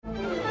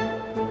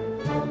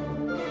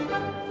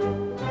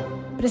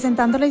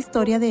Presentando la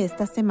historia de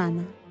esta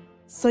semana.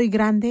 Soy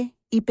grande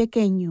y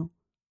pequeño,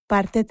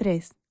 parte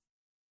 3.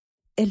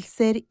 El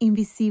ser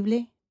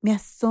invisible me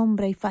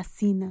asombra y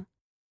fascina.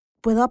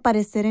 Puedo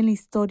aparecer en la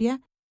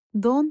historia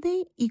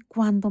donde y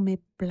cuando me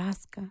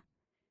plazca,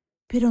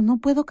 pero no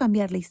puedo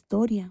cambiar la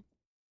historia.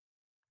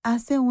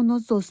 Hace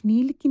unos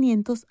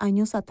 2500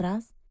 años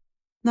atrás,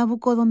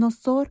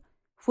 Nabucodonosor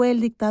fue el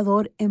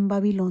dictador en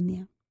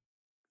Babilonia.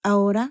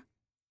 Ahora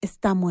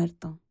está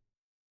muerto.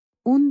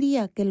 Un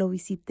día que lo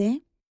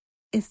visité,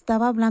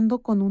 estaba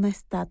hablando con una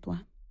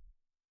estatua.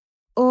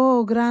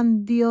 «Oh,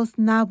 gran Dios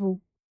Nabu,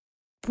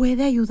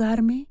 ¿puede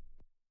ayudarme?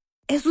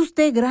 ¿Es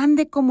usted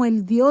grande como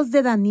el Dios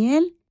de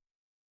Daniel?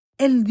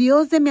 El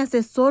Dios de mi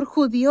asesor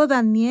judío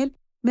Daniel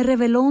me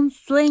reveló un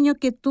sueño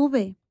que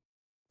tuve.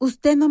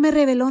 Usted no me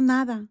reveló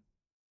nada.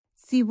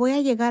 Si voy a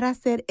llegar a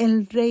ser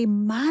el rey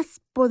más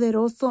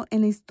poderoso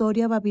en la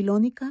historia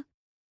babilónica,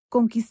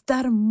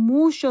 conquistar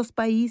muchos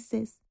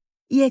países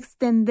y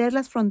extender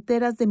las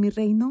fronteras de mi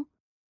reino,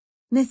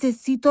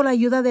 necesito la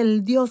ayuda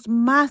del Dios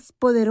más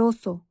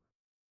poderoso.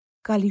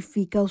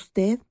 ¿Califica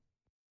usted?»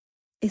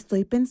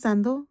 Estoy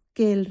pensando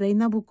que el rey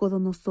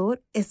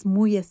Nabucodonosor es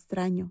muy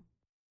extraño.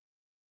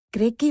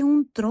 ¿Cree que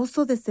un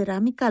trozo de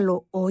cerámica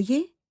lo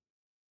oye?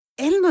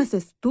 Él no es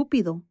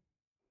estúpido.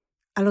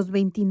 A los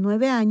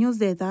 29 años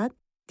de edad,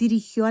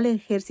 dirigió al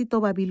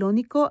ejército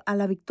babilónico a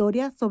la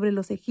victoria sobre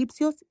los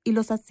egipcios y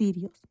los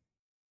asirios.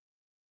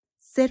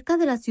 Cerca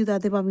de la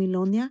ciudad de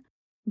Babilonia,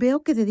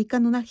 veo que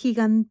dedican una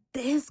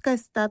gigantesca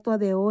estatua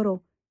de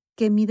oro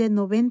que mide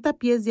 90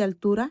 pies de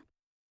altura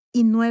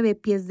y 9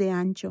 pies de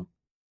ancho.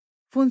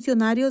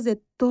 Funcionarios de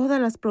todas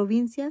las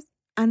provincias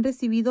han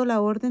recibido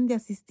la orden de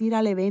asistir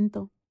al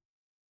evento.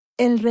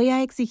 El rey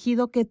ha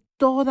exigido que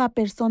toda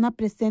persona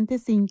presente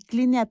se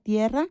incline a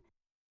tierra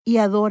y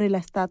adore la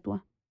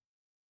estatua.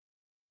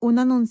 Un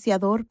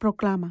anunciador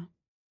proclama: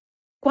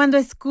 «Cuando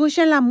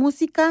escuchen la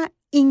música,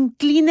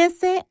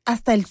 inclínese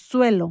hasta el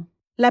suelo.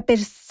 La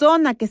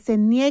persona que se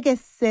niegue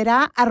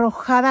será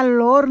arrojada al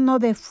horno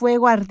de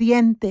fuego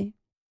ardiente».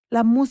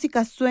 La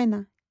música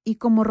suena y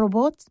como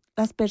robots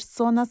las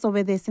personas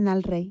obedecen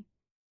al rey.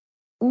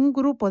 Un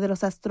grupo de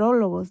los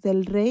astrólogos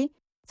del rey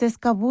se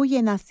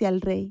escabullen hacia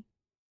el rey.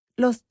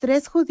 Los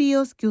 3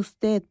 judíos que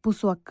usted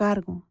puso a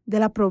cargo de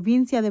la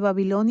provincia de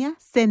Babilonia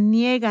se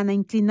niegan a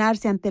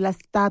inclinarse ante la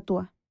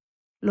estatua.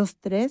 Los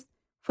 3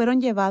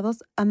 fueron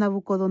llevados a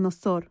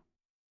Nabucodonosor.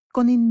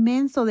 Con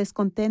inmenso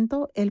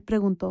descontento, él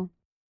preguntó: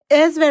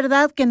 ¿Es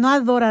verdad que no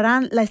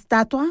adorarán la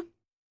estatua?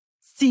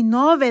 Si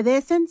no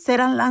obedecen,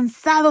 serán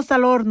lanzados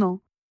al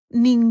horno.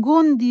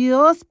 Ningún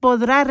Dios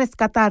podrá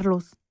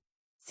rescatarlos.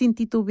 Sin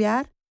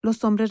titubear,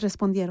 los hombres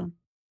respondieron: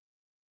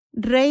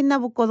 «Rey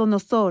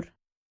Nabucodonosor,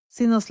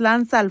 si nos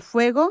lanza al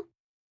fuego,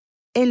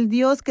 el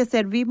Dios que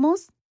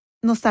servimos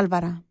nos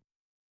salvará.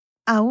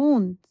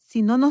 Aún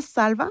si no nos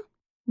salva,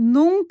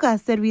 nunca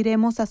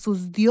serviremos a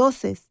sus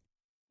dioses,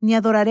 ni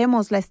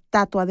adoraremos la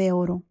estatua de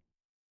oro».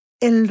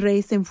 El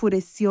rey se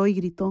enfureció y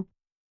gritó: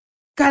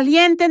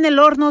 «Calienten el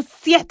horno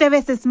 7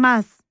 veces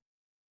más.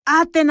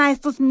 Aten a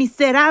estos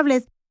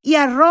miserables y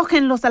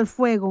arrójenlos al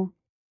fuego».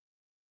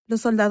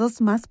 Los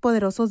soldados más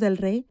poderosos del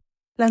rey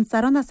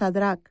lanzaron a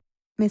Sadrac,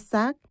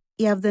 Mesac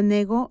y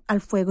Abednego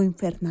al fuego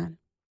infernal.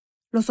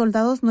 Los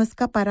soldados no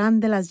escaparán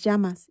de las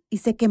llamas y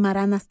se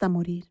quemarán hasta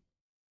morir.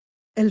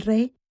 El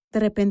rey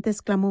de repente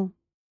exclamó: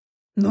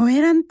 «¿No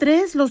eran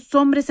 3 los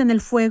hombres en el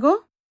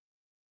fuego?»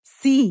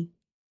 «Sí,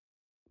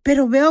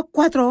 pero veo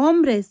 4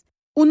 hombres.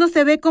 Uno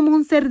se ve como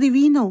un ser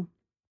divino».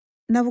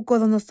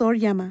 Nabucodonosor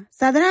llama: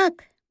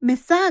 «Sadrac,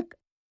 Mesac,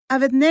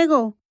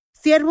 Abednego,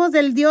 siervos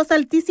del Dios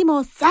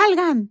Altísimo,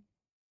 salgan».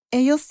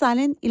 Ellos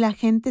salen y la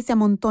gente se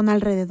amontona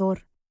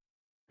alrededor.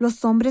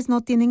 Los hombres no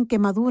tienen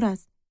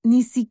quemaduras,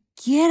 ni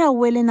siquiera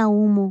huelen a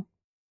humo.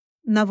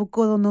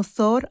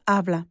 Nabucodonosor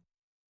habla: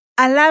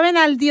 «Alaben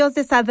al Dios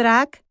de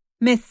Sadrac,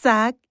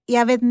 Mesac y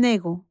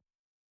Abednego.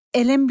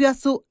 Él envió a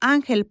su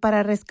ángel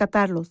para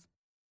rescatarlos.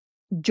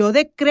 Yo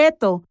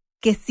decreto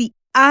que si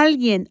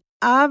alguien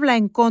habla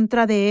en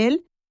contra de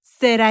él,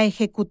 será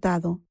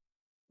ejecutado.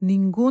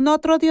 Ningún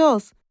otro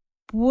Dios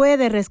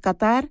puede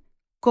rescatar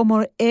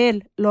como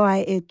él lo ha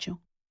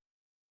hecho».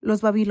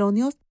 Los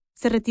babilonios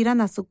se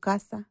retiran a su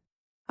casa,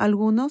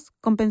 algunos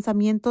con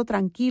pensamiento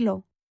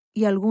tranquilo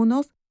y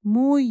algunos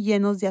muy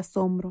llenos de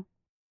asombro.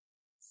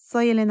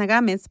 Soy Elena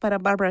Gámez para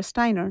Barbara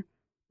Steiner,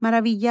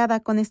 maravillada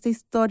con esta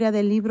historia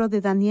del libro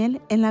de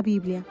Daniel en la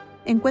Biblia.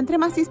 Encuentre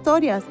más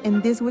historias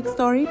en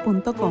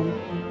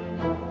thisweekstory.com.